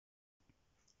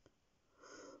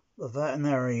the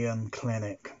veterinarian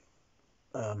clinic,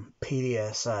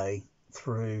 Pdsa,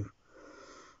 through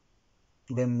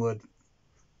Linwood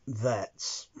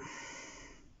Vets.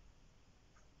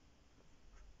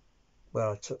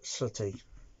 Well, I took Sooty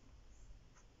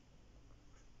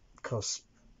because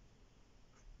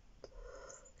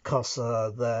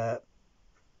their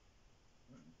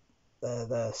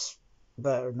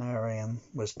veterinarian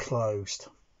was closed,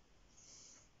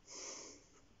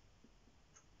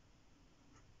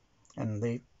 and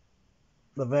the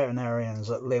veterinarians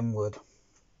at Linwood,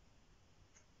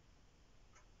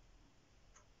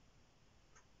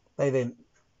 they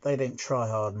didn't try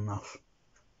hard enough.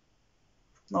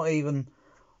 Not even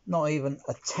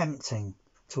attempting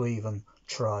to even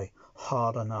try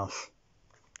hard enough.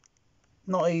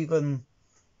 Not even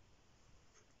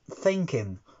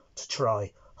thinking to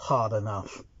try hard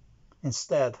enough.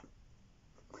 Instead,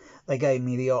 they gave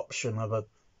me the option of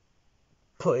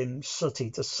putting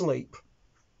Sooty to sleep.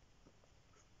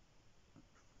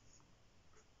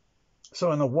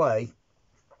 So in a way,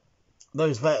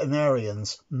 those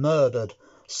veterinarians murdered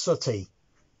Sooty.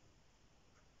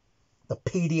 The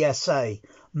Pdsa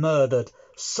murdered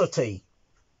Sooty.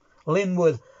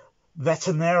 Linwood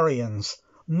veterinarians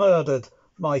murdered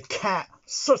my cat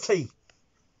Sooty.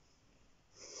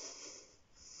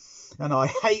 And I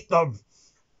hate them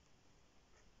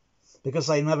because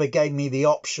they never gave me the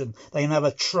option. They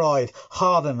never tried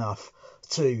hard enough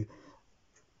to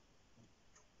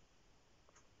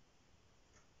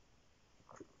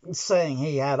saying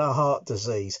he had a heart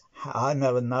disease. I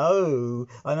never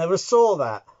saw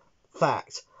that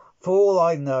fact. For all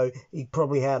I know, he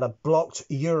probably had a blocked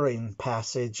urine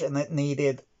passage and it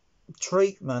needed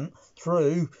treatment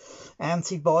through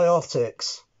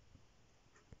antibiotics.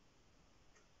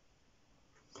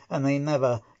 And they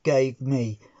never gave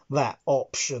me that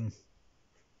option.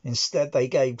 Instead, they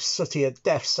gave Sooty a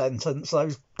death sentence,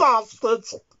 those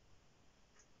bastards!